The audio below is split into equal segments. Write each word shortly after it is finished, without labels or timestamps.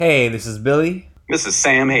Hey, this is Billy, This is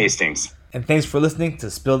Sam Hastings. and thanks for listening to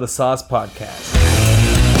Spill the Sauce podcast.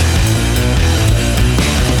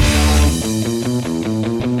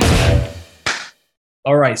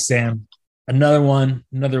 All right, Sam, another one,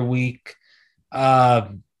 another week. What are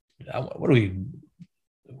we?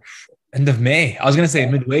 End of May. I was gonna say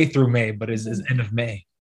midway through May, but it's end of May.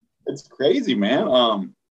 It's crazy,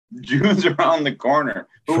 man. June's around the corner.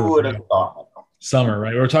 For Who would have real. thought? Summer,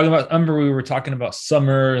 right? We were talking about. Remember, we were talking about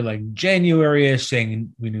summer, like January-ish,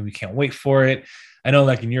 saying we knew we can't wait for it. I know,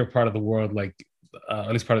 like in your part of the world, like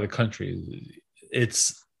at least part of the country,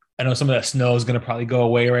 it's. I know some of that snow is gonna probably go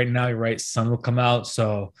away right now. You're right, sun will come out.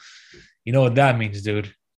 So, you know what that means,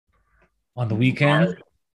 dude. On the weekend,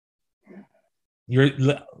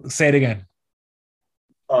 say it again.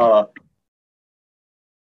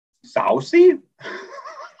 Saucy?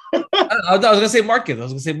 I was gonna say market. I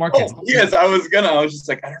was gonna say markets. Oh, yes, I was just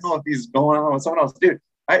like, I don't know if he's going on with someone else. Dude,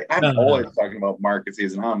 I'm No. always talking about market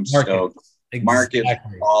season. I'm stoked. Exactly. Market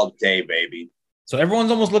all day, baby. So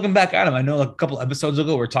everyone's almost looking back at him. I know like a couple episodes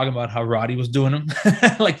ago, we are talking about how Roddy was doing them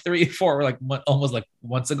like 3 or 4, like almost like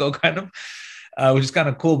months ago, kind of, which is kind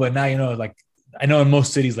of cool. But now, like I know in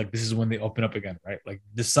most cities, like this is when they open up again, right? Like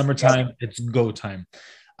this summertime, It's go time.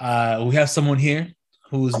 We have someone here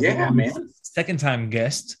who's man. second time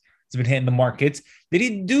guest. He's been hitting the markets. Did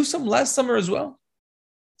he do some last summer as well?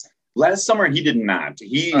 Last summer he did not.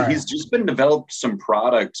 He's just been developed some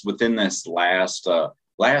products within this last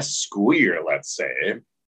school year, let's say.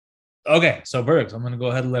 Okay, so perfect. I'm gonna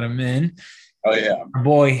go ahead and let him in. Oh yeah. Our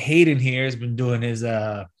boy Hayden here has been doing his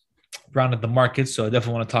round at the market, so I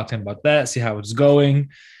definitely want to talk to him about that, see how it's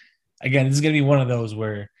going. Again, this is gonna be one of those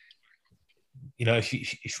where, if you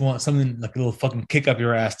want something like a little fucking kick up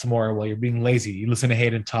your ass tomorrow while you're being lazy, you listen to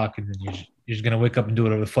Hayden talk, and then you're just gonna wake up and do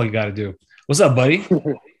whatever the fuck you got to do. What's up, buddy?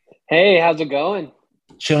 Hey, how's it going?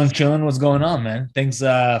 Chilling. What's going on, man? Thanks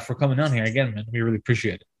for coming on here again, man. We really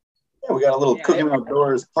appreciate it. Yeah, we got a little Cooking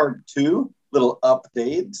Outdoors Part 2, little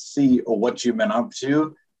update, see what you've been up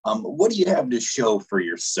to. What do you have to show for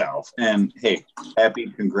yourself? And hey, happy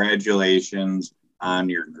congratulations on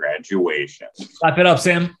your graduation. Clap it up,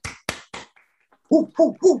 Sam. Woo,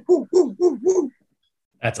 woo, woo, woo, woo, woo, woo.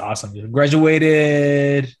 That's awesome. You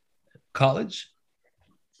graduated college?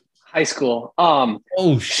 High school. Oh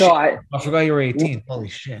shit! So I forgot you were 18. Holy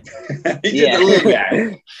shit! Yeah. The little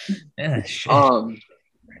guy. Yeah, shit.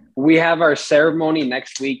 We have our ceremony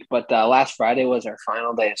next week, but last Friday was our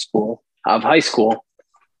final day of high school.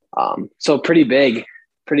 So pretty big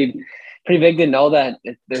to know that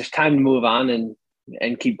there's time to move on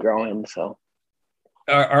and keep growing. So.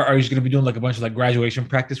 Are you just gonna be doing like a bunch of like graduation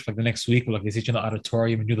practice for like the next week? Where, like they sit you in the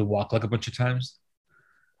auditorium and do the walk like a bunch of times?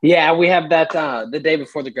 Yeah, we have that the day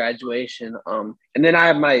before the graduation. And then I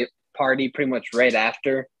have my party pretty much right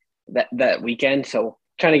after that weekend. So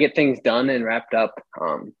trying to get things done and wrapped up.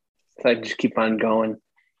 So I can just keep on going.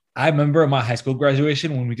 I remember my high school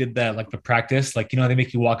graduation when we did that, like the practice, like, they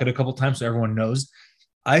make you walk it a couple times so everyone knows.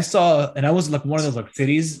 I saw, and I was like one of those like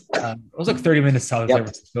cities. I was like 30 minutes south of San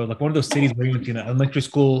Francisco, like one of those cities where you went to elementary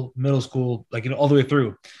school, middle school, like all the way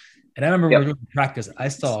through. And I remember when we were doing practice, I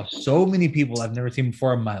saw so many people I've never seen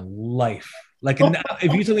before in my life. Like,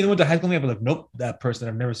 if you told me they went to high school, I'd be like, nope, that person,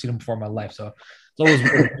 I've never seen him before in my life. So it's always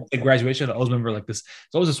at graduation. I always remember like this.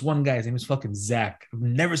 There's always this one guy, his name is fucking Zach. I've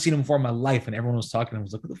never seen him before in my life, and everyone was talking. I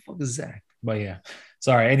was like, who the fuck is Zach? But yeah,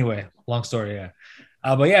 sorry. Anyway, long story. Yeah,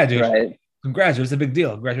 but yeah, dude. Right. Congrats. It's a big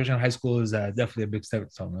deal. Graduation in high school is definitely a big step.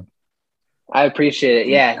 So, man. I appreciate it.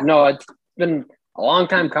 Yeah, no, it's been a long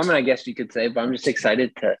time coming, I guess you could say, but I'm just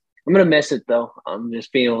excited I'm going to miss it though.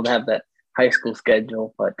 Just being able to have that high school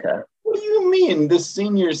schedule. But what do you mean? The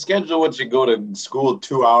senior schedule, what you go to school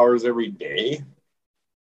 2 hours every day?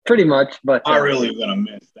 Pretty much, but I'm really going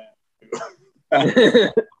to miss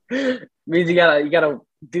that. means you gotta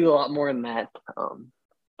do a lot more than that.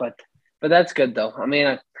 But that's good though. I mean,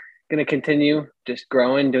 I'm gonna continue just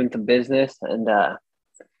growing, doing some business, and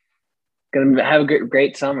gonna have a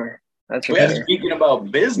great summer. That's for sure. Speaking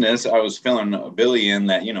about business, I was filling Billy in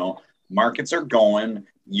that markets are going.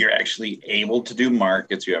 You're actually able to do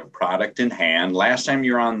markets. You have product in hand. Last time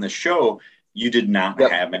you were on the show, you did not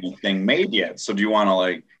have anything made yet. So do you want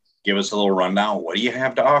to give us a little rundown? What do you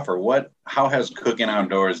have to offer? How has Cooking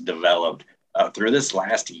Outdoors developed through this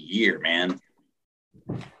last year, man?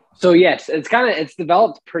 So yes, it's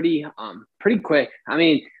developed pretty quick. I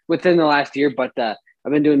mean, within the last year, but I've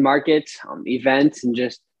been doing markets, events, and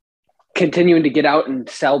just continuing to get out and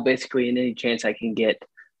sell basically in any chance I can get.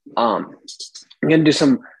 I'm gonna do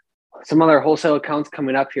some other wholesale accounts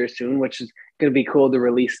coming up here soon, which is gonna be cool to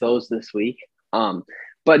release those this week.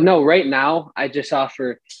 But no, right now I just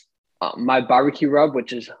offer my barbecue rub,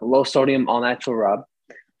 which is low sodium, all natural rub.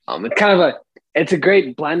 It's kind of it's a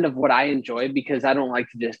great blend of what I enjoy because I don't like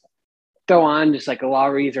to just throw on just like a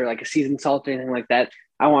Lawry's or like a seasoned salt or anything like that.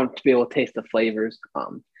 I want to be able to taste the flavors.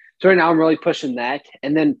 So right now I'm really pushing that.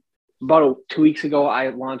 And then about 2 weeks ago, I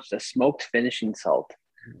launched a smoked finishing salt.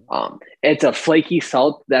 It's a flaky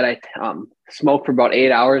salt that I smoke for about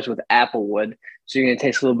 8 hours with apple wood. So you're going to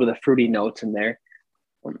taste a little bit of fruity notes in there.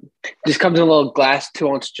 Just comes in a little glass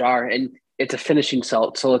 2-ounce jar, and it's a finishing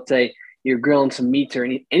salt. So let's say you're grilling some meats or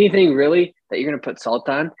anything really that you're going to put salt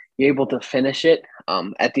on, you're able to finish it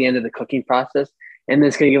at the end of the cooking process. And then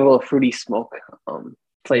it's going to give a little fruity smoke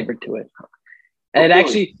flavor to it. And it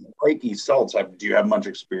actually flaky salts. Do you have much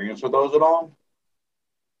experience with those at all?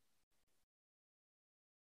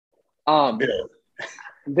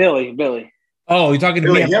 Billy. Oh, you're talking to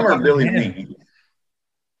Billy me? Him or Billy me?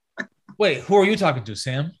 Wait, who are you talking to,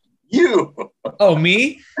 Sam? You. Oh,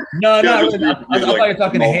 me? No, Yeah, not just really. I thought you were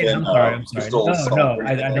talking to Hayden. I'm sorry. No,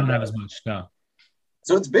 I don't have as much. No.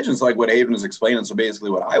 So it's bitching like what Hayden was explaining. So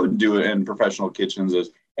basically what I would do in professional kitchens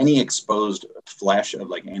is any exposed flesh of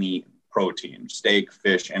like any protein, steak,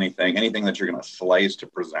 fish, anything that you're going to slice to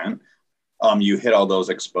present, you hit all those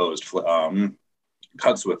exposed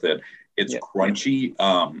cuts with it. It's crunchy.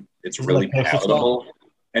 It's really palatable.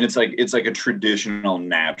 And it's like a traditional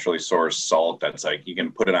naturally sourced salt that's like you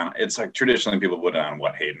can put it on. It's like traditionally people put it on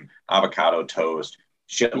what, Hayden? Avocado toast,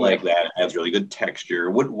 shit like that. It has really good texture.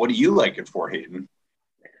 What do you like it for, Hayden?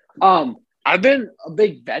 I've been a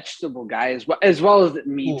big vegetable guy as well as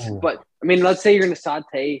meats. Ooh. But I mean, let's say you're going to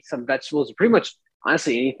saute some vegetables, pretty much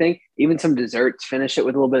honestly anything, even some desserts. Finish it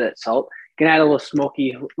with a little bit of salt. You can add a little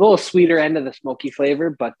smoky, a little sweeter end of the smoky flavor,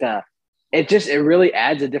 but it really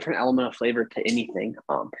adds a different element of flavor to anything.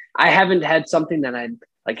 I haven't had something that I'd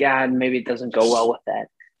like, maybe it doesn't go well with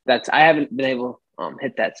that. I haven't been able to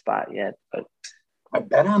hit that spot yet, but I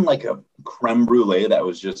bet on like a creme brulee that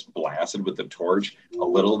was just blasted with the torch, a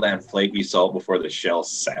little of that flaky salt before the shell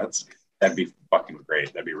sets. That'd be fucking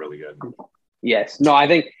great. That'd be really good. Yes. No, I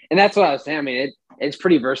think, and that's what I was saying. I mean, it's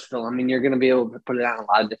pretty versatile. I mean, you're going to be able to put it on a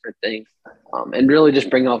lot of different things and really just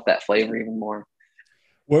bring out that flavor even more.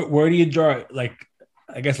 Where do you draw, like,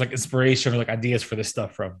 I guess, like inspiration or like ideas for this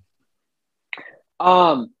stuff from?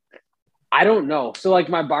 I don't know. So like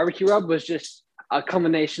my barbecue rub was just a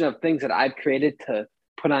combination of things that I've created to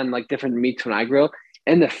put on like different meats when I grill.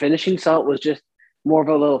 And the finishing salt was just more of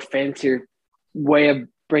a little fancier way of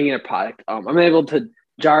bringing a product. I'm able to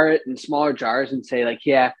jar it in smaller jars and say like,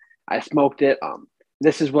 yeah, I smoked it.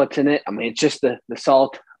 This is what's in it. I mean, it's just the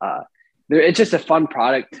salt. It's just a fun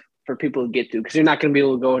product for people to get to because you're not going to be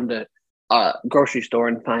able to go into a grocery store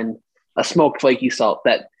and find a smoked flaky salt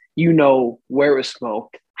that you know where it was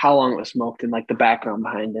smoked, how long it was smoked, and like the background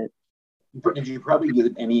behind it. Did you probably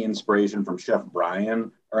get any inspiration from Chef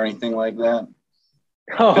Brian or anything like that?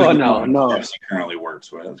 Oh, no. Chefs he currently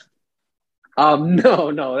works with.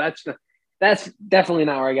 No, that's definitely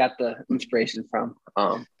not where I got the inspiration from.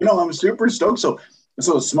 I'm super stoked.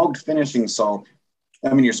 So smoked finishing salt.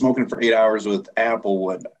 I mean, you're smoking for 8 hours with apple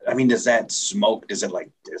wood. I mean, does that smoke? Does it like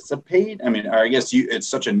dissipate? I mean, I guess it's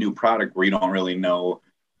such a new product where you don't really know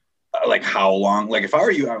like how long. Like if I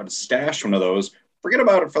were you, I would stash one of those. Forget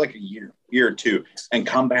about it for like a year or two, and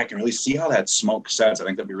come back and really see how that smoke sets. I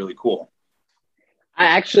think that'd be really cool. I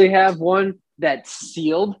actually have one that's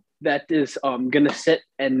sealed that is going to sit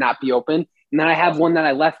and not be open. And then I have one that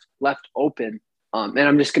I left open and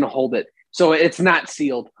I'm just going to hold it. So it's not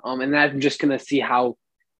sealed. And I'm just going to see how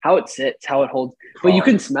it sits, how it holds. But you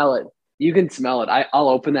can smell it. I'll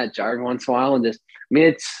open that jar once in a while and just, I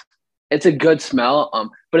mean, it's a good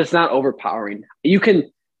smell, but it's not overpowering. You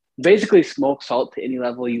can basically smoke salt to any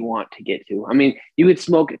level you want to get to. I mean, you could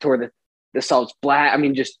smoke it to where the salt's black. I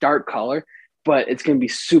mean, just dark color, but it's going to be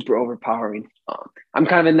super overpowering. I'm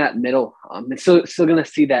kind of in that middle. It's still going to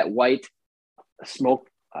see that white smoke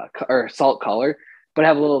or salt color, but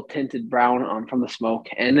have a little tinted brown from the smoke.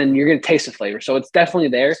 And then you're going to taste the flavor. So it's definitely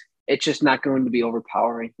there. It's just not going to be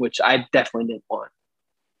overpowering, which I definitely didn't want.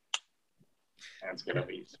 That's going to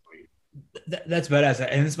be sweet. That's badass.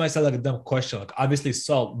 And this might sound like a dumb question. Like obviously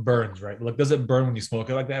salt burns, right? Like does it burn when you smoke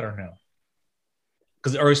it like that or no?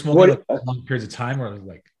 Because are you smoking like long periods of time or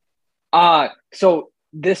like? So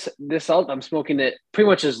this salt, I'm smoking it pretty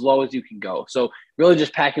much as low as you can go. So really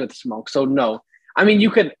just packing with smoke. So no, I mean, you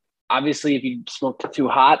could obviously, if you smoke too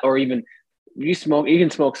hot or even you can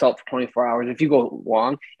smoke salt for 24 hours. If you go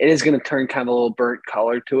long, it is going to turn kind of a little burnt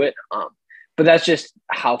color to it. But that's just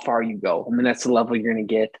how far you go. I mean, that's the level you're going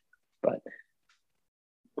to get. But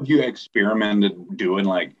have you experimented doing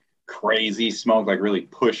like crazy smoke, like really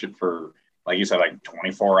push it for, like you said, like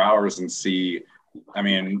 24 hours and see. I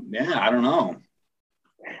mean, yeah, I don't know.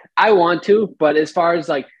 I want to, but as far as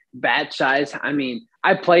like batch size, I mean,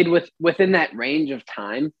 I played within that range of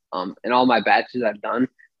time in all my batches I've done.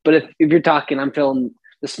 But if you're talking, I'm filling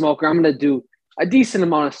the smoker, I'm going to do a decent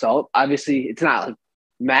amount of salt. Obviously, it's not like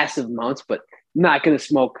massive amounts, but I'm not going to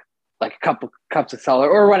smoke like a couple cups of salt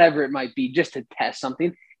or whatever it might be just to test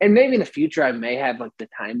something. And maybe in the future, I may have like the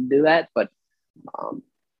time to do that. But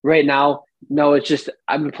right now, no, it's just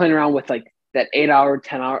I've been playing around with like that 8 hour,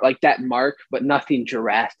 10 hour, like that mark, but nothing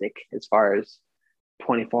drastic as far as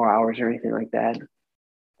 24 hours or anything like that.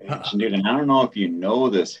 Dude, and I don't know if you know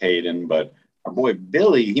this, Hayden, but our boy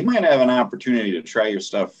Billy, he might have an opportunity to try your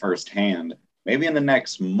stuff firsthand, maybe in the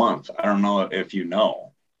next month. I don't know if you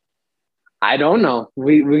know. I don't know.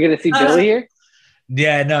 We're going to see Billy here?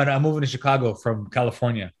 Yeah, no, I'm moving to Chicago from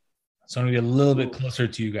California. So I'm going to be a little bit closer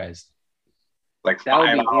to you guys. Like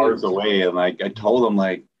 5 hours away. And like I told him,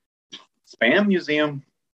 like, Spam Museum.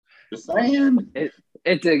 Just saying.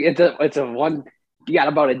 It's a one. You got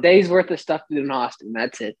about a day's worth of stuff to do in Austin.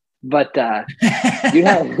 That's it. But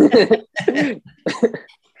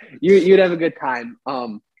you'd have a good time.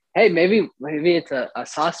 Hey, maybe it's a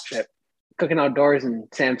sauce trip, cooking outdoors and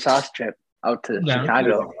Sam's sauce trip out to Chicago.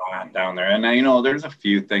 There's a lot down there, and you know, there's a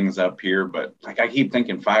few things up here, but like I keep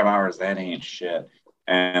thinking 5 hours, that ain't shit.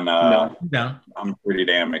 And no. I'm pretty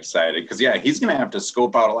damn excited because he's gonna have to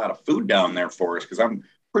scope out a lot of food down there for us because I'm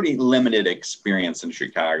pretty limited experience in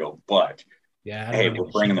Chicago, but hey, we're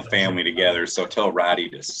bringing the family together, so tell Roddy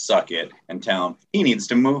to suck it and tell him he needs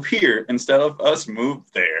to move here instead of us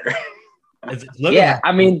move there. Yeah,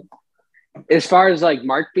 I mean, as far as like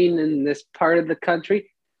Mark being in this part of the country,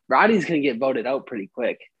 Roddy's gonna get voted out pretty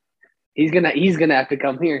quick. He's gonna have to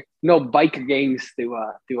come here. No biker gangs through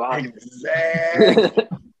Austin. Exactly.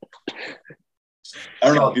 I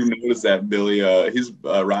don't know if you've noticed that, Billy. He's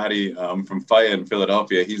Roddy from FIA in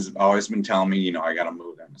Philadelphia. He's always been telling me, you know, I gotta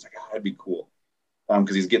move. And I was like, that'd be cool,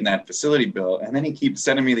 because he's getting that facility built. And then he keeps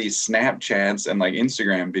sending me these Snapchats and like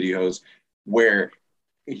Instagram videos where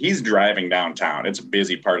he's driving downtown. It's a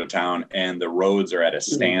busy part of town, and the roads are at a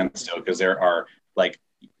standstill because there are like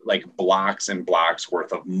blocks and blocks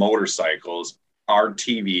worth of motorcycles,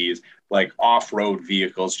 RTVs, like off-road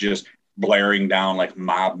vehicles just blaring down like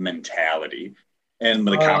mob mentality. And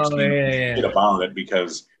the cops get about it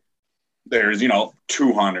because there's,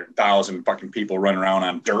 200,000 fucking people running around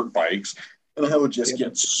on dirt bikes. And I would just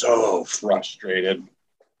get so frustrated.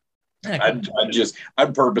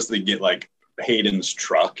 I'd purposely get like Hayden's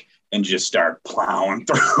truck and just start plowing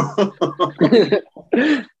through.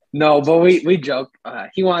 No, but we joke.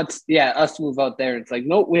 He wants, us to move out there. It's like,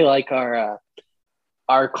 nope, we like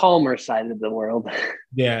our calmer side of the world.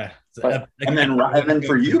 Yeah. And then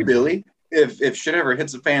for you, Billy, if shit ever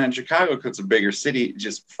hits a fan in Chicago, because it's a bigger city,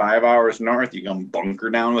 just 5 hours north, you come bunker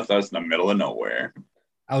down with us in the middle of nowhere.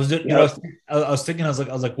 I was thinking, I was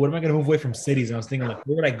like, what am I going to move away from cities? And I was thinking, like,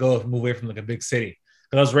 where would I go if I move away from like a big city?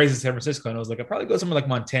 Because I was raised in San Francisco, and I was like, I'd probably go somewhere like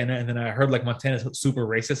Montana. And then I heard like Montana's super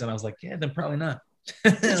racist, and I was like, yeah, then probably not.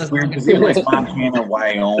 It's weird because even like Montana,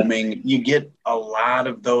 Wyoming, you get a lot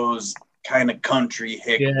of those kind of country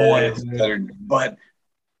hick boys but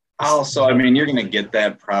also, I mean, you're going to get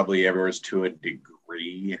that probably everywhere to a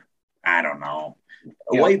degree. I don't know.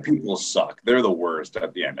 White people suck. They're the worst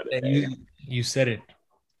at the end of the day. You said it.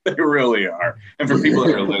 They really are. And for people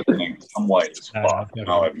that are listening, I'm white as fuck.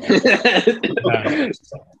 I'll admit it.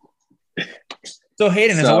 So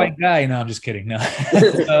Hayden is a white guy. No, I'm just kidding. No.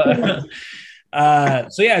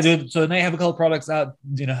 So yeah, dude. So now you have a couple products out.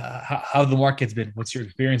 You know how the market's been. What's your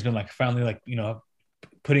experience been like? Finally, like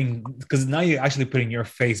putting, because now you're actually putting your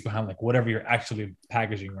face behind like whatever you're actually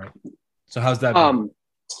packaging, right? So how's that been?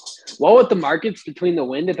 Well, with the markets between the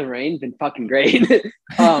wind and the rain, been fucking great.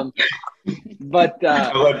 But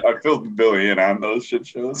I filled Billy in on those shit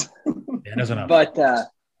shows. Yeah, that's enough. But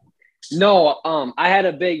no, I had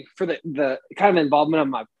a big, for the kind of involvement of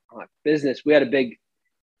my business. We had a big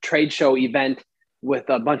trade show event with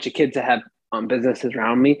a bunch of kids that have businesses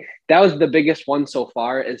around me. That was the biggest one so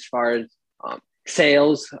far as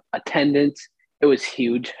sales, attendance. It was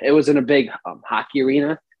huge. It was in a big hockey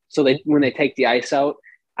arena. So when they take the ice out,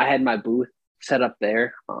 I had my booth set up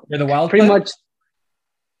there. You're the Wild pretty play? Much.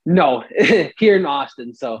 No, here in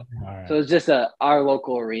Austin. So So it's just our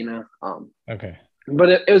local arena. Okay. But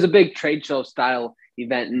it was a big trade show style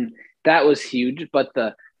event, and that was huge. But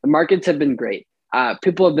the markets have been great.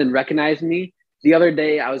 People have been recognizing me. The other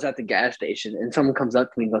day, I was at the gas station, and someone comes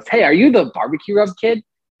up to me and goes, "Hey, are you the barbecue rub kid?"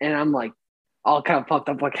 And I'm like, all kind of pumped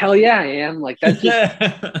up, like, hell yeah, I am. Like, that's just.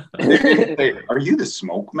 Hey, are you the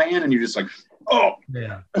smoke man? And you're just like, oh.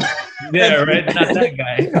 Yeah. Yeah, right. Not that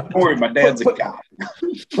guy. Don't worry, my dad's a cop.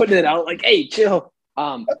 Putting it out like, hey, chill.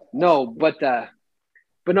 No, but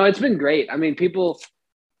no, it's been great. I mean, people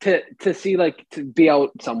to see, like, to be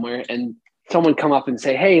out somewhere and someone come up and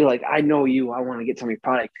say, hey, like, I know you, I want to get some of your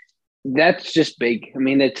product. That's just big. I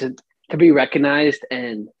mean, it's to be recognized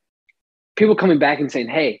and people coming back and saying,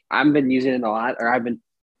 hey, I've been using it a lot, or I've been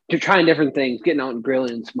trying different things, getting out and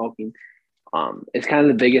grilling and smoking. It's kind of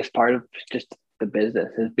the biggest part of just the business,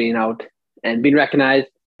 is being out and being recognized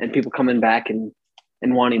and people coming back and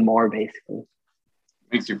wanting more, basically.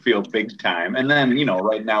 Makes you feel big time. And then,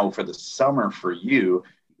 right now for the summer for you,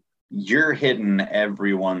 you're hitting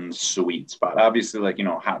everyone's sweet spot. Obviously, like,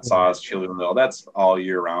 hot sauce, chili oil, that's all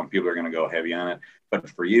year round. People are going to go heavy on it. But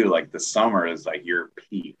for you, like, the summer is like your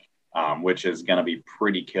peak, which is going to be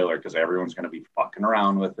pretty killer because everyone's going to be fucking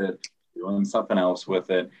around with it, doing something else with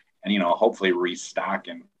it, and, hopefully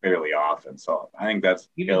restocking fairly often. So I think that's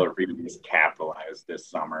killer for you to just capitalize this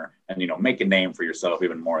summer and, make a name for yourself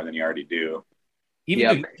even more than you already do.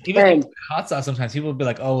 Even hot sauce, sometimes people will be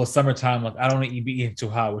like, oh, it's summertime, like I don't want to be eating too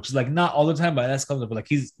hot, which is like not all the time, but that's comes up. But like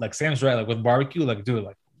he's like Sam's right, like with barbecue, like dude,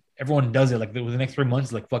 like everyone does it. Like with the next 3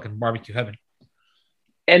 months, like fucking barbecue heaven.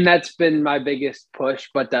 And that's been my biggest push.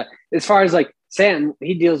 But as far as like Sam,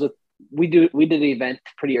 he deals with, we did an event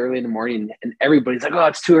pretty early in the morning, and everybody's like, oh,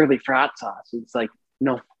 it's too early for hot sauce. It's like,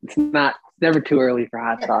 no, it's not. It's never too early for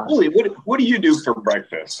hot sauce. What do you do for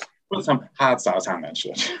breakfast? Put some hot sauce on that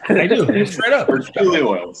shit. I do, straight up. Or chili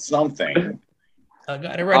oil, something. I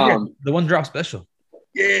got it right here. The one drop special.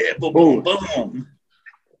 Yeah, boom, boom.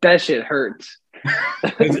 That shit hurts.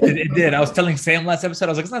 It did. I was telling Sam last episode,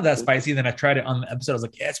 I was like, it's not that spicy. Then I tried it on the episode. I was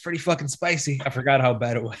like, yeah, it's pretty fucking spicy. I forgot how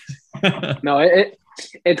bad it was. No,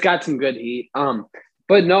 it's got some good heat.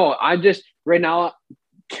 But no, I'm just right now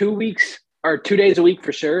 2 weeks or 2 days a week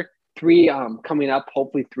for sure. 3 coming up,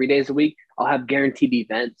 hopefully 3 days a week. I'll have guaranteed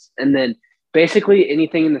events, and then basically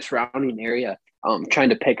anything in the surrounding area. Trying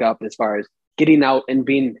to pick up as far as getting out and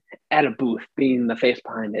being at a booth, being the face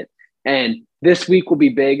behind it. And this week will be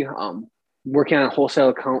big. Working on a wholesale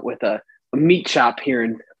account with a meat shop here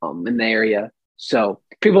in the area. So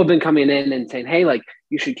people have been coming in and saying, hey, like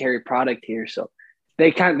you should carry product here. So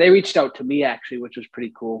they reached out to me actually, which was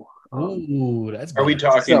pretty cool. Ooh, that's Are we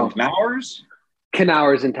talking Knauers?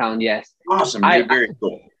 Knauers in town, yes. Awesome, dude, very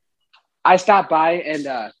cool. I stopped by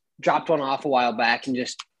and dropped one off a while back and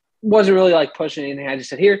just wasn't really like pushing anything. I just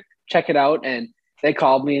said, here, check it out. And they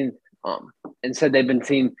called me and said they've been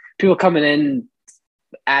seeing people coming in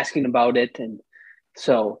asking about it. And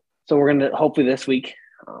so we're going to hopefully this week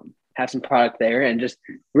have some product there. And just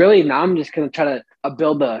really now I'm just going to try to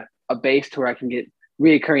build a base to where I can get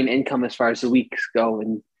reoccurring income as far as the weeks go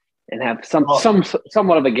and have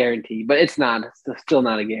somewhat of a guarantee, but it's still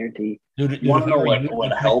not a guarantee. You want to know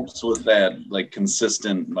what helps with that, like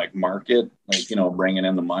consistent, like market, like, bringing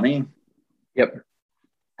in the money? Yep.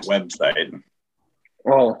 Website.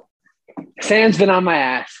 Oh, Sam's been on my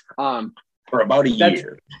ass. For about a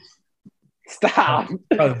year. Stop.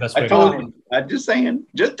 Probably the best way. I'm just saying,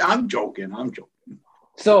 I'm joking.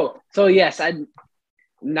 So yes,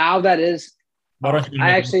 now that is,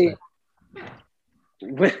 I actually,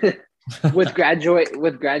 with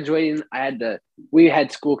graduating, we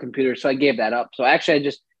had school computers, so I gave that up. So actually I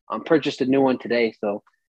just purchased a new one today. So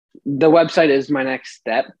the website is my next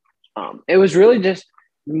step. It was really just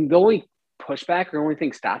the only pushback or only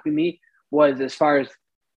thing stopping me was as far as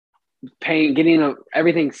getting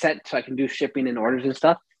everything set so I can do shipping and orders and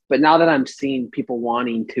stuff. But now that I'm seeing people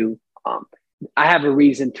wanting to, I have a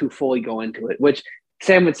reason to fully go into it, which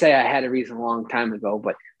Sam would say I had a reason a long time ago,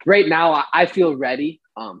 but right now I feel ready.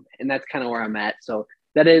 And that's kind of where I'm at. So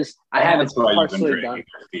that is, I haven't partially done.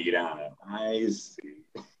 Your feet on it. I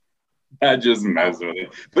see. I just mess with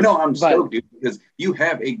it. But no, I'm stoked, dude, because you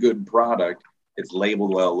have a good product. It's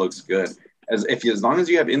labeled well, looks good. As long as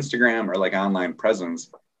you have Instagram or like online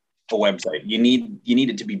presence, a website, you need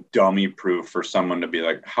it to be dummy proof for someone to be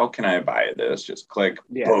like, how can I buy this? Just click,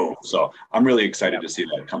 boom. So I'm really excited to see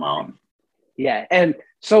that come out. Yeah. And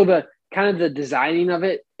so the kind of the designing of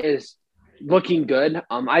it is looking good.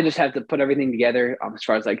 I just have to put everything together as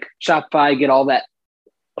far as like Shopify, get all that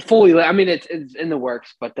fully. I mean, it's in the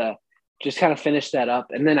works, but just kind of finish that up.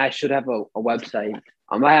 And then I should have a website.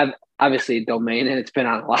 I have obviously a domain and it's been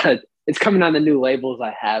on it's coming on the new labels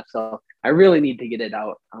I have. So I really need to get it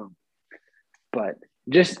out. But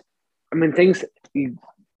just, I mean, things, you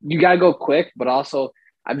got to go quick, but also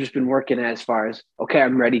I've just been working as far as, okay,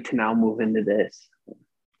 I'm ready to now move into this.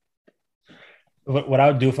 What I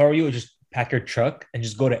would do if I were you is just pack your truck and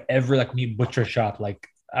just go to every like meat butcher shop, like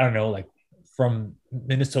I don't know, like from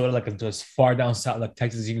Minnesota, like to as far down south, like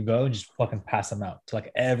Texas, you can go and just fucking pass them out to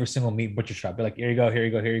like every single meat butcher shop. Be like, here you go, here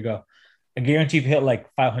you go, here you go. I guarantee if you hit like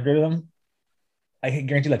 500 of them, I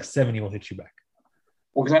guarantee like 70 will hit you back.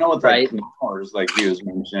 Well, because I know with like Knorrs, like you was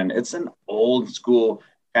mentioned, it's an old school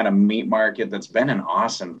kind of meat market that's been in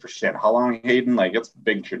Austin for shit. How long, Hayden? Like it's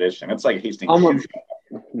big tradition. It's like Hastings. Almost,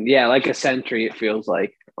 yeah, like a century. It feels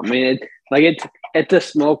like. I mean, it's a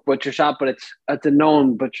smoke butcher shop, but it's a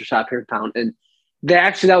known butcher shop here in town. And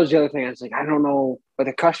that was the other thing. I was like, I don't know what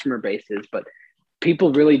the customer base is, but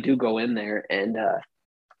people really do go in there and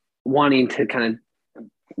wanting to kind of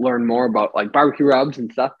learn more about like barbecue rubs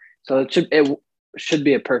and stuff. So it should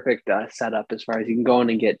be a perfect setup as far as you can go in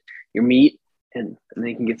and get your meat and then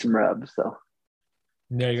you can get some rubs. So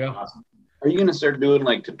there you go. Awesome. Are you going to start doing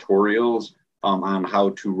like tutorials on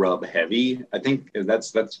how to rub heavy? I think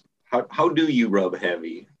that's how do you rub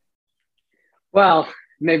heavy? Well,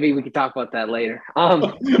 maybe we could talk about that later.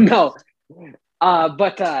 No,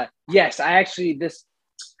 but yes, I actually this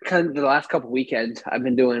kind of the last couple of weekends I've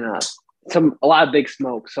been doing a lot of big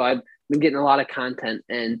smoke, so I've been getting a lot of content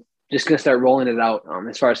and just gonna start rolling it out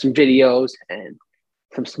as far as some videos and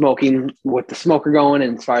some smoking with the smoker going,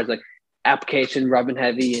 and as far as like application, rubbing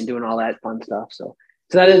heavy, and doing all that fun stuff. So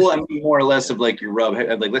that is I mean, more or less of like your rub.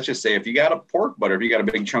 Like let's just say if you got a pork butter, if you got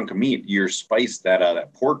a big chunk of meat, you're spiced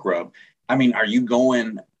that pork rub. I mean, are you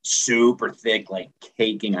going super thick, like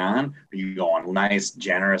caking on? Are you going nice,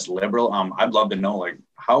 generous, liberal? I'd love to know like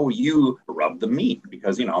how you rub the meat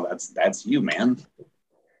because that's you, man.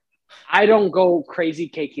 I don't go crazy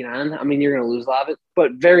caking on. I mean, you're gonna lose a lot of it,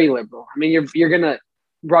 but very liberal. I mean, you're gonna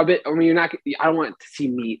rub it. I mean, you're not. I don't want to see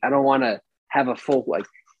meat. I don't want to have a full like.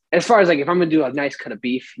 As far as like if I'm gonna do a nice cut of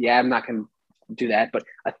beef, yeah, I'm not gonna do that. But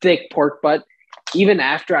a thick pork butt, even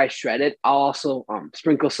after I shred it, I'll also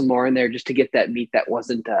sprinkle some more in there just to get that meat that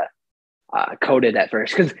wasn't coated at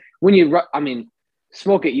first. Because when you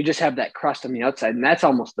smoke it, you just have that crust on the outside, and that's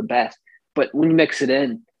almost the best. But when you mix it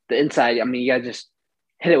in, the inside, I mean, you gotta just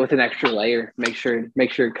hit it with an extra layer. Make sure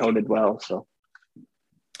it coated well. So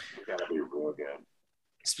it's gotta be real good.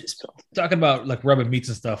 Talking about like rubbing meats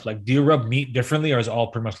and stuff, like do you rub meat differently or is it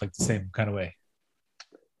all pretty much like the same kind of way?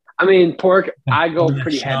 I mean, pork, I go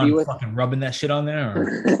pretty heavy with fucking rubbing that shit on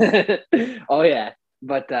there. Oh yeah,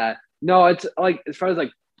 but no, it's like as far as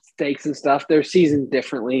like steaks and stuff, they're seasoned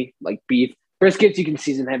differently. Like beef, briskets, you can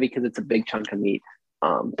season heavy because it's a big chunk of meat.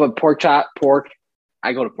 But pork, I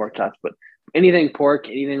go to pork chops. But anything pork,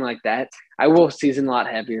 anything like that, I will season a lot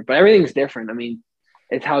heavier. But everything's different. I mean,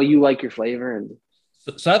 it's how you like your flavor and.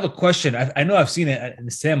 So I have a question. I know I've seen it,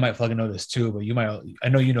 and Sam might fucking know this too, but I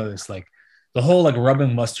know you know this. Like the whole like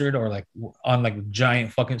rubbing mustard or like on like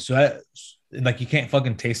giant fucking like you can't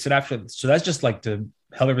fucking taste it after. So that's just like to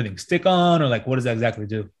help everything stick on, or like what does that exactly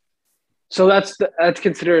do? So that's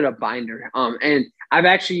considered a binder. And I've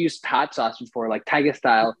actually used hot sauce before, like Tiger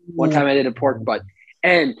style. One time I did a pork butt,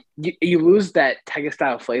 and you lose that Tiger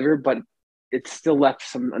style flavor, but it's still left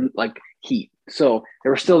some like heat. So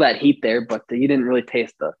there was still that heat there, but you didn't really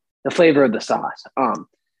taste the flavor of the sauce.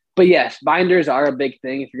 But yes, binders are a big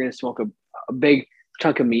thing if you're going to smoke a big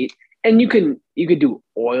chunk of meat. And you could do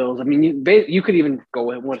oils. I mean, you could even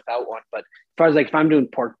go without one. But as far as like if I'm doing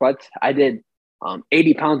pork butts, I did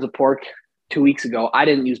 80 pounds of pork 2 weeks ago. I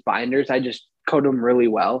didn't use binders. I just coated them really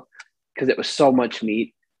well because it was so much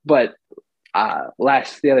meat. But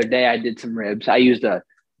the other day I did some ribs. I used a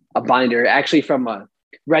binder actually from a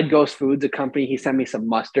Red Ghost Foods, a company. He sent me some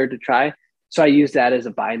mustard to try. So I used that as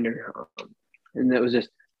a binder. And it was just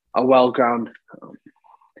a well-ground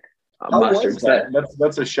mustard.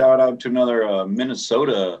 That's a shout out to another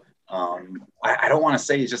Minnesota. I don't want to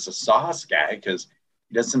say he's just a sauce guy because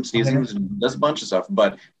he does some seasonings and does a bunch of stuff.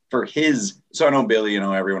 But for so I know Billy,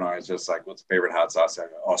 everyone always just like, what's the favorite hot sauce? I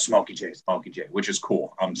go, oh, Smokey J, which is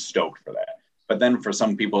cool. I'm stoked for that. But then for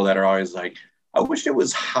some people that are always like, I wish it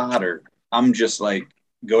was hotter. I'm just like,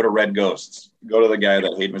 go to Red Ghosts. Go to the guy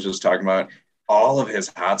that Hayden was just talking about. All of his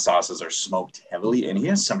hot sauces are smoked heavily, and he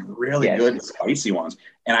has some really good spicy ones.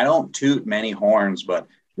 And I don't toot many horns, but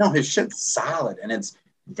no, his shit's solid, and it's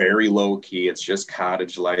very low key. It's just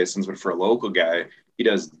cottage license, but for a local guy, he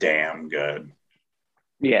does damn good.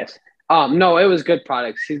 Yes. No, it was good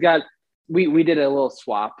products. He's got. We did a little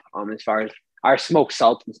swap as far as our smoked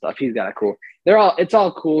salts and stuff. He's got a cool. It's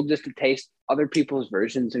all cool just to taste other people's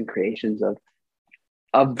versions and creations of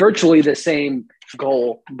virtually the same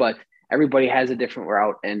goal, but everybody has a different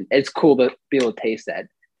route, and it's cool to be able to taste that.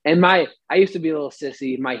 And I used to be a little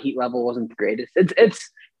sissy. My heat level wasn't the greatest.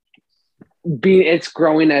 It's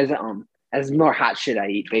growing as as more hot shit I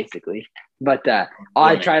eat basically. But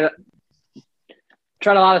I tried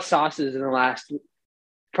a lot of sauces in the last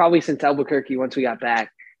probably since Albuquerque once we got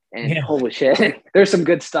back, and holy shit, there's some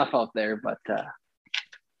good stuff out there. But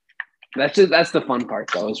that's the fun part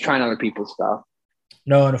though, is trying other people's stuff.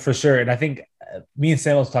 No, for sure. And I think me and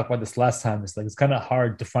Sam was talking about this last time. It's like it's kind of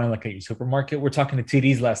hard to find like a supermarket. We're talking to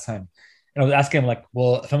TDs last time, and I was asking him like,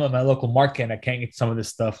 well, if I'm at my local market and I can't get some of this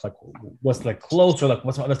stuff, like what's like close, or like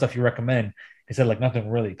what's some other stuff you recommend? He said like nothing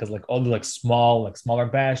really, because like all the like smaller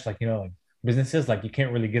batch, like like businesses, like you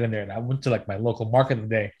can't really get in there. And I went to like my local market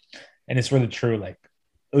today, and it's really true. Like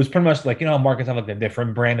it was pretty much like how markets have like a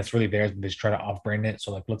different brand that's really theirs, but they just try to off-brand it.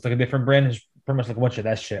 So like looks like a different brand is pretty much like a bunch of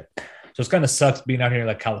that shit. So it's kind of sucks being out here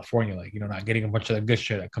like California, like not getting a bunch of the good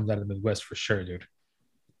shit that comes out of the Midwest for sure, dude.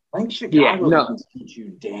 I think Chicago teach you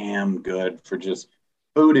damn good for just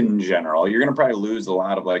food in general. You're gonna probably lose a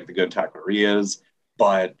lot of like the good taquerias,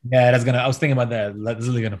 but yeah, I was thinking about that. That's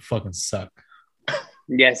really gonna fucking suck.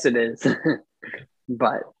 Yes, it is.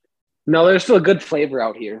 But no, there's still a good flavor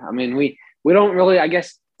out here. I mean, we don't really. I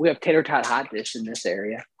guess we have tater tot hot dish in this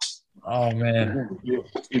area. Oh man,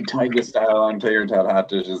 Tiger style on tater tot hot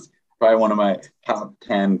dish is probably one of my top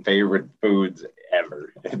 10 favorite foods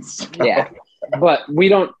ever. But we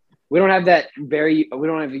don't have that we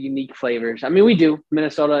don't have the unique flavors. I mean, we do.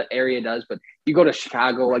 Minnesota area does, but you go to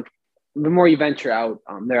Chicago, like the more you venture out,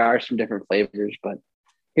 there are some different flavors. But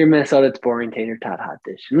here in Minnesota, it's boring tater tot hot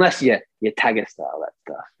dish, unless you Tiger style that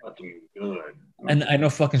stuff. Fucking good. And I know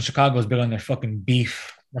fucking Chicago's big on their fucking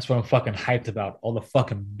beef. That's what I'm fucking hyped about. All the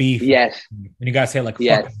fucking beef. Yes. When you guys say like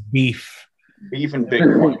fucking beef. Beef and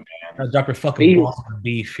Bitcoin, man. Drop your fucking balls on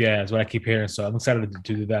beef. Yeah, is what I keep hearing. So I'm excited to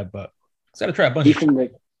do that, but excited to try a bunch of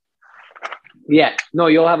shit. Yeah. No,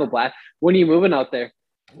 you'll have a blast. When are you moving out there?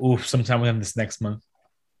 Ooh, sometime within this next month.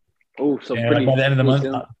 Oh, so like by the end of the month,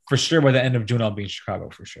 for sure. By the end of June, I'll be in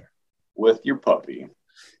Chicago for sure. With your puppy.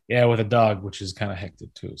 Yeah, with a dog, which is kind of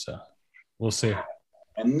hectic too. So we'll see.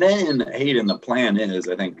 And then, Hayden, the plan is,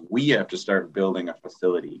 I think we have to start building a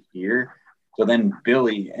facility here. So then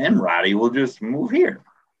Billy and Roddy will just move here.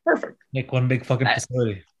 Perfect. Make one big fucking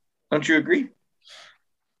facility. Don't you agree?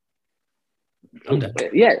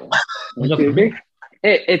 Yeah.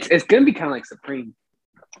 It's going to be kind of like Supreme.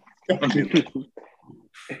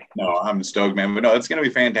 No, I'm stoked, man. But no, it's going to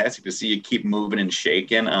be fantastic to see you keep moving and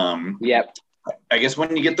shaking. Yep. I guess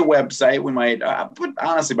when you get the website, we might, but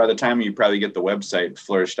honestly, by the time you probably get the website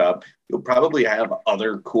flourished up, you'll probably have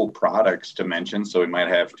other cool products to mention. So we might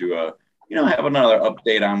have to, have another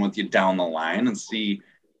update on with you down the line and see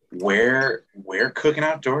where Cooking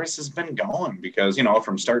Outdoors has been going. Because,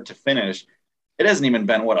 from start to finish, it hasn't even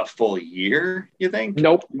been, a full year, you think?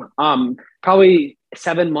 Nope. Probably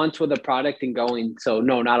 7 months with a product and going. So,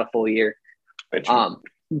 no, not a full year.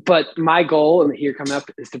 But my goal and here coming up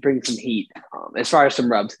is to bring some heat as far as some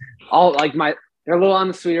rubs. They're a little on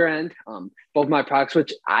the sweeter end. Both my products,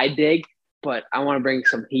 which I dig, but I want to bring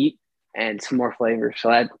some heat and some more flavor.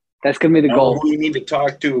 So that's gonna be the goal. Who you need to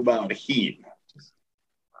talk to about heat?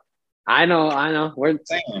 I know.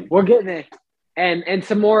 We're getting it, and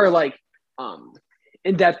some more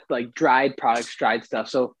in depth dried products, dried stuff.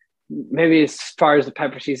 So maybe as far as the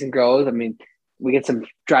pepper season goes, I mean, we get some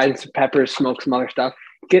dried some peppers, smoke some other stuff.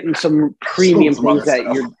 Getting some premium things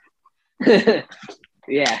that you're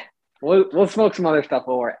yeah. We'll smoke some other stuff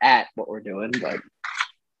while we're at what we're doing, but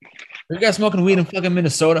you guys smoking weed in fucking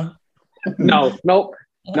Minnesota? Nope.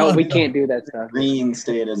 No, we can't do that stuff. Green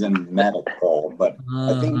state is in medical, but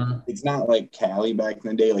I think it's not like Cali back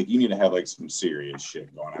in the day. Like you need to have some serious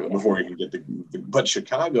shit going on before you can get but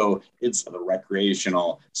Chicago, it's the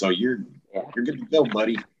recreational. So you're good to go,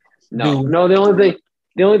 buddy. No,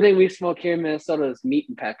 the only thing we smoke here in Minnesota is meat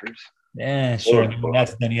and peppers. Yeah, sure.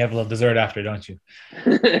 Then you have a little dessert after, don't you?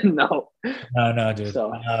 No, dude.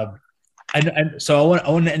 So I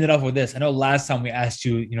want to end it off with this. I know last time we asked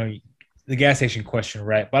you, the gas station question,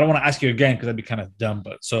 right? But I don't want to ask you again because that'd be kind of dumb.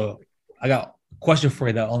 But so I got a question for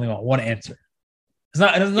you that I only want one answer.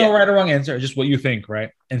 There's no right or wrong answer. It's just what you think,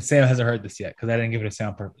 right? And Sam hasn't heard this yet because I didn't give it a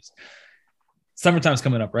sound purpose. Summertime's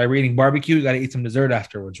coming up, right? We're eating barbecue. You got to eat some dessert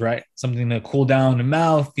afterwards, right? Something to cool down the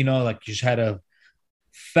mouth. Like you just had a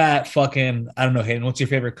fat fucking, I don't know, Hayden, what's your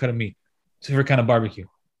favorite cut of meat? What's your favorite kind of barbecue?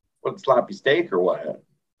 What, sloppy steak or what?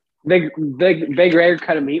 Big rare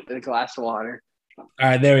cut of meat with a glass of water. All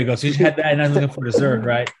right, there we go. So you just had that, and I'm looking for dessert,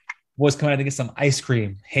 right? Boys coming out to get some ice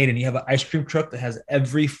cream. Hayden, you have an ice cream truck that has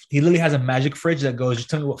he literally has a magic fridge that goes, just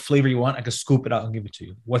tell me what flavor you want. I can scoop it out and give it to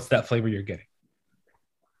you. What's that flavor you're getting?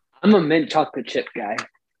 I'm a mint chocolate chip guy.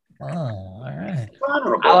 Oh, all right.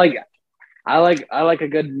 I like a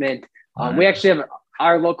good mint. We actually have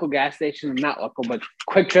our local gas station, not local, but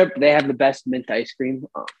Quick Trip, they have the best mint ice cream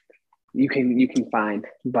you can find.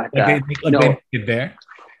 But Like no, they make it there.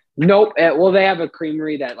 nope. Well, they have a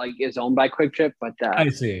creamery that like is owned by Quick Trip, but I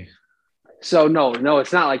see. so no,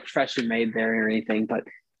 it's not like freshly made there or anything. But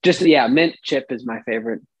just mint chip is my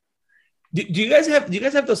favorite. Do you guys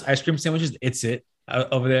have those ice cream sandwiches? It's it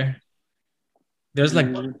over there. There's like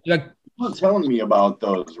You're telling me about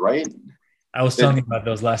those, right? I was telling you about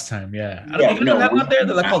those last time. Yeah. I don't no, have out there.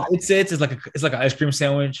 They're called It's It's like an ice cream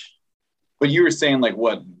sandwich. But you were saying like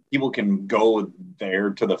what people can go there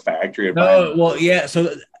to the factory. No, well, yeah.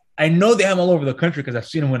 So I know they have them all over the country because I've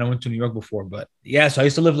seen them when I went to New York before. But yeah, so I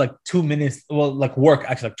used to live like 2 minutes. Well, like work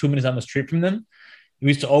actually like 2 minutes down the street from them. We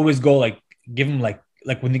used to always go like give them like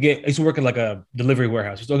when I used to work at like a delivery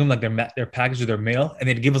warehouse. We used to give them like their package or their mail, and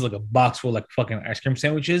they'd give us like a box full of like fucking ice cream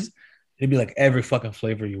sandwiches. It'd be like every fucking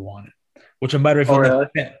flavor you wanted. Which I'm better if really?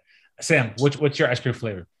 Sam, what's your ice cream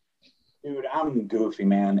flavor? Dude, I'm goofy,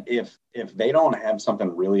 man. If they don't have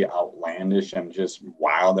something really outlandish and just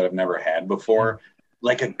wild that I've never had before,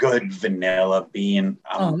 like a good vanilla bean.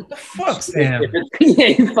 What the fuck, Sam? Yeah,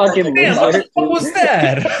 you fucking Damn, what was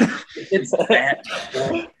that? It's that.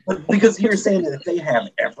 Because you're saying that if they have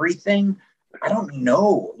everything, I don't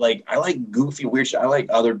know. Like, I like goofy, weird shit. I like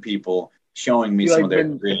other people showing me some of their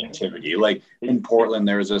creativity. Like in Portland,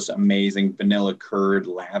 there was this amazing vanilla curd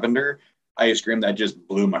lavender ice cream that just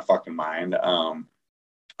blew my fucking mind.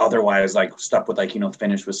 Otherwise, like stuff with like,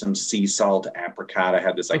 finished with some sea salt apricot. I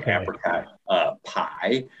had this like apricot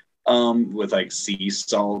pie with like sea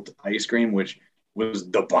salt ice cream, which was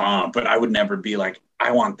the bomb. But I would never be like,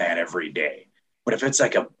 I want that every day. But if it's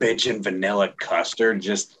like a bitchin' vanilla custard,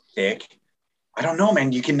 just thick, I don't know,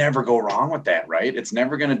 man. You can never go wrong with that, right? It's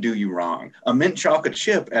never going to do you wrong. A mint chocolate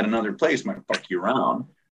chip at another place might fuck you around,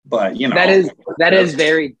 but that is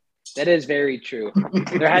very true.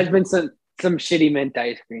 There has been some shitty mint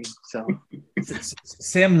ice cream. So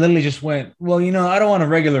Sam literally just went, well, I don't want a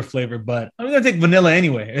regular flavor, but I'm gonna take vanilla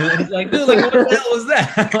anyway. And it's like, dude, like what the hell was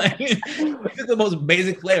that? Like, it's the most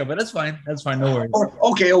basic flavor, but that's fine. That's fine. No worries.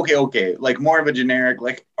 Okay. Like more of a generic,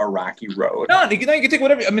 like a Rocky Road. No, you can take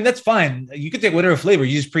whatever. I mean, that's fine. You can take whatever flavor.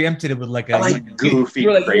 You just preempted it with like a goofy.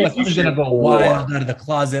 You're like, I'm just gonna go wild out of the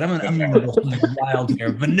closet. I'm gonna go wild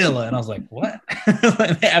here, vanilla. And I was like, what?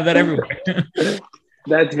 They have that everywhere.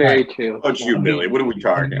 That's very true. What's you, Billy? What are we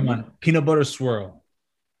talking? Peanut butter swirl.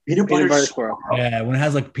 Peanut butter swirl. Yeah, when it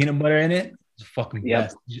has like peanut butter in it, it's fucking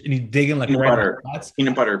best. And you dig in like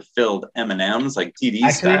peanut butter filled M&Ms, like TD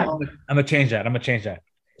style. I'm gonna change that.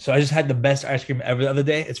 So I just had the best ice cream ever the other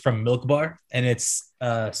day. It's from Milk Bar, and it's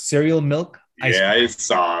cereal milk ice cream. I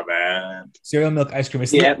saw that. Cereal milk ice cream.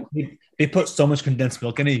 They put so much condensed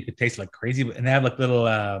milk in it, you could taste like crazy. And they have like little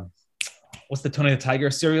what's the Tony the Tiger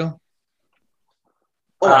cereal?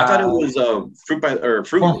 Oh, I thought it was fruit.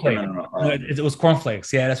 It was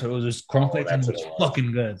cornflakes. Yeah, that's what it was. It was cornflakes, and it was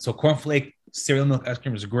fucking good. So cornflake cereal milk ice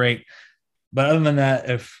cream is great. But other than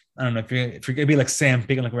that, if you're gonna be like Sam,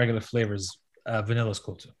 picking like regular flavors, vanilla is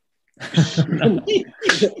cool too. But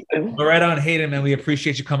right on, Hayden, man, we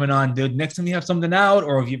appreciate you coming on, dude. Next time you have something out,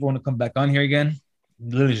 or if you ever want to come back on here again,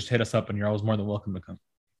 literally just hit us up, and you're always more than welcome to come.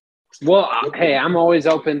 Well, hey, I'm always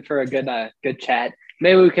open for a good chat.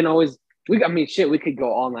 Maybe we can always. We could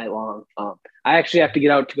go all night long. I actually have to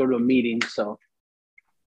get out to go to a meeting, so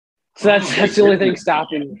that's the only thing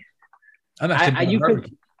stopping me.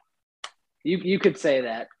 You could say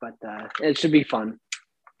that, but it should be fun.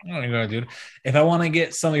 Oh my god, dude! If I want to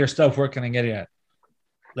get some of your stuff, where can I get it at?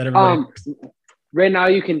 Let everybody. Right now,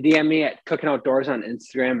 you can DM me at Cooking Outdoors on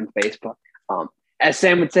Instagram and Facebook. As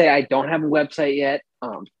Sam would say, I don't have a website yet.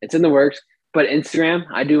 It's in the works, but Instagram,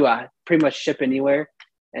 I do pretty much ship anywhere.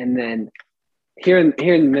 And then here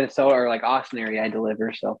in Minnesota or like Austin area, I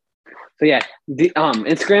deliver. So yeah,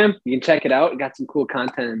 Instagram, you can check it out. Got some cool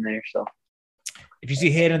content in there. So if you see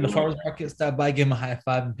Hayden in the farmers market, stop by, give him a high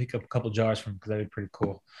five, and pick up a couple jars from him because that'd be pretty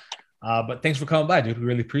cool. But thanks for coming by, dude. We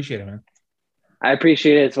really appreciate it, man. I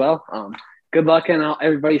appreciate it as well. Good luck in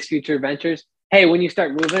everybody's future adventures. Hey, when you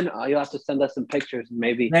start moving, you'll have to send us some pictures.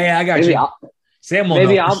 Maybe. Yeah, I got you. Sam will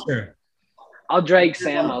know for sure. I'll drag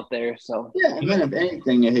Sam out there. So yeah, and then if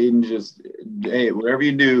anything, Hayden, just whatever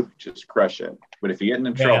you do, just crush it. But if you get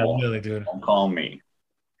into trouble, really, dude, don't call me.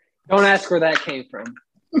 Don't ask where that came from.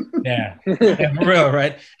 Yeah, for real,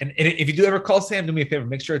 right? And if you do ever call Sam, do me a favor,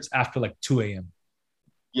 make sure it's after like 2 a.m.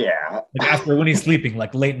 Yeah, like after when he's sleeping,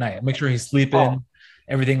 like late night. Make sure he's sleeping.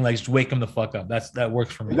 Everything, like just wake him the fuck up. That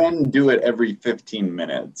works for me. Then do it every 15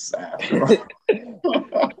 minutes after.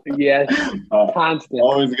 Yes, constant.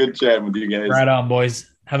 Always good chatting with you guys. Right on,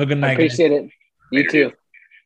 boys. Have a good night. Appreciate it. You too.